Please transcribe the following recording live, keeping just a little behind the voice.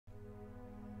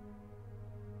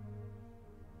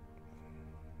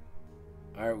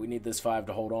All right, we need this 5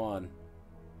 to hold on.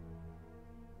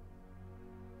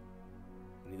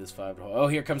 We need this 5 to hold. Oh,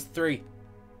 here comes the 3.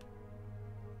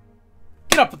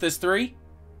 Get up with this 3.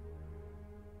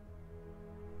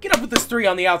 Get up with this 3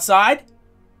 on the outside.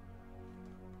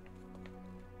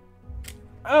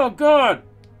 Oh, God.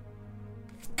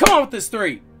 Come on with this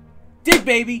 3. Dig,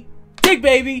 baby. Dig,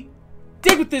 baby.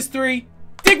 Dig with this 3.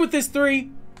 Dig with this 3.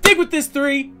 Dig with this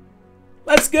 3.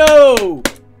 Let's go.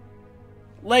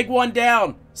 Leg 1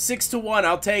 down. 6 to 1.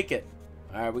 I'll take it.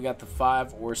 All right, we got the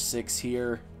 5 or 6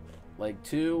 here. Leg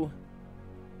 2.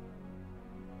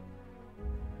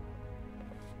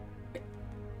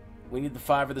 We need the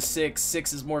 5 or the 6.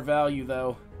 6 is more value,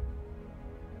 though.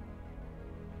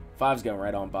 5's going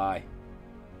right on by.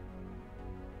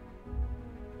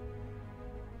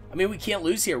 I mean, we can't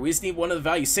lose here. We just need one of the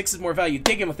values. 6 is more value.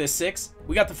 Dig in with this 6.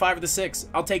 We got the 5 or the 6.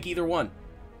 I'll take either one.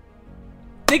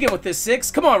 Dig in with this 6.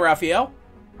 Come on, Raphael.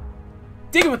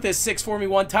 Dig in with this 6 for me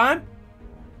one time.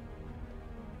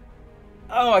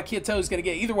 Oh, I can't tell who's going to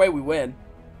get. Either way, we win.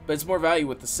 But it's more value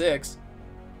with the 6.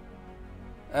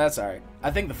 That's alright.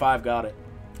 I think the 5 got it.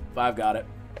 5 got it.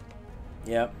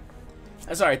 Yep.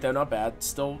 That's alright, though. Not bad.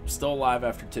 Still alive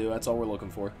after 2. That's all we're looking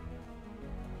for.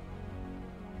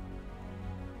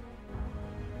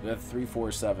 We have 3,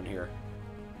 4, 7 here.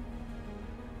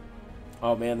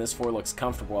 Oh, man. This 4 looks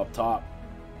comfortable up top.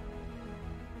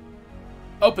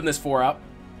 Open this 4 up.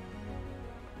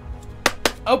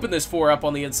 Open this 4 up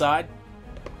on the inside.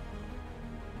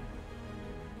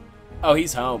 Oh,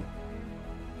 he's home.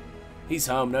 He's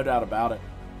home, no doubt about it.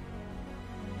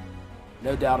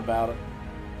 No doubt about it.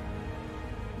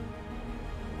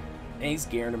 And he's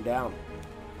gearing him down.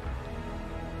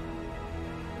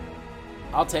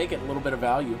 I'll take it. A little bit of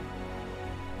value.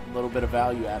 A little bit of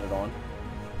value added on.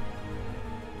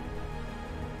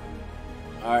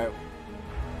 Alright.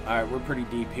 Alright, we're pretty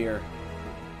deep here.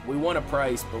 We want a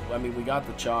price, but, I mean, we got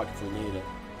the chalk if we need it.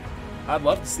 I'd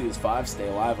love to see this 5 stay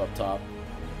alive up top.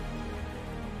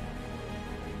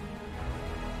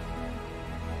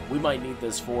 We might need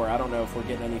this 4. I don't know if we're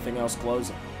getting anything else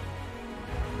closing.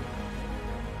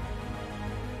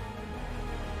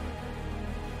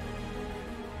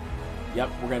 Yep,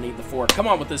 we're going to need the 4. Come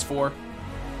on with this 4.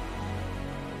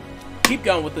 Keep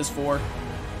going with this 4.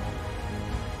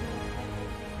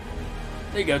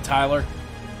 There you go, Tyler.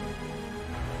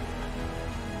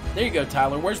 There you go,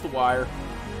 Tyler. Where's the wire?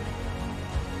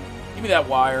 Give me that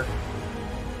wire.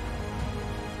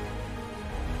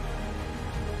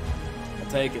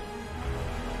 I'll take it.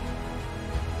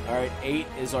 Alright, 8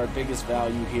 is our biggest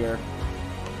value here.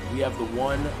 We have the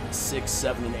 1, 6,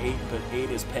 7, and 8, but 8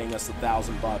 is paying us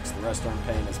 $1,000. The rest aren't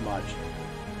paying as much.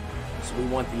 So we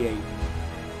want the 8.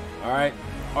 Alright,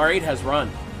 our 8 has run.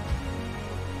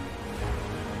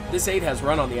 This 8 has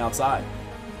run on the outside.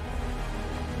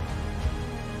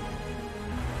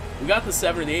 We got the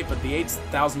 7 and the 8, but the 8's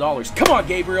 $1,000. Come on,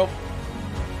 Gabriel.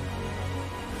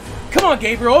 Come on,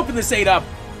 Gabriel. Open this 8 up.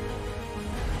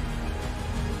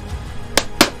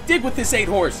 Dig with this 8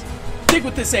 horse. Dig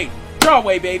with this 8. Draw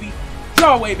away, baby.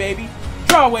 Draw away, baby.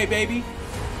 Draw away, baby.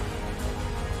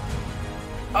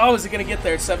 Oh, is it going to get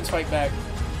there? 7's fight back.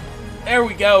 There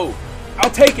we go. I'll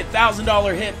take it.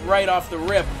 $1,000 hit right off the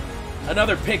rip.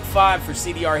 Another pick 5 for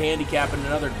CDR Handicapping.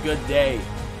 Another good day.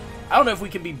 I don't know if we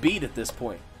can be beat at this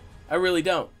point. I really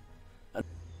don't.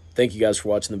 Thank you guys for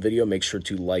watching the video. Make sure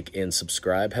to like and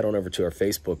subscribe. Head on over to our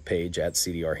Facebook page at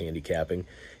CDR Handicapping.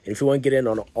 And if you want to get in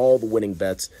on all the winning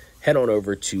bets, head on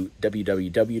over to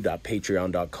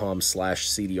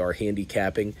www.patreon.com/CDR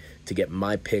Handicapping to get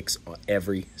my picks on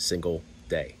every single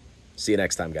day. See you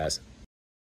next time, guys.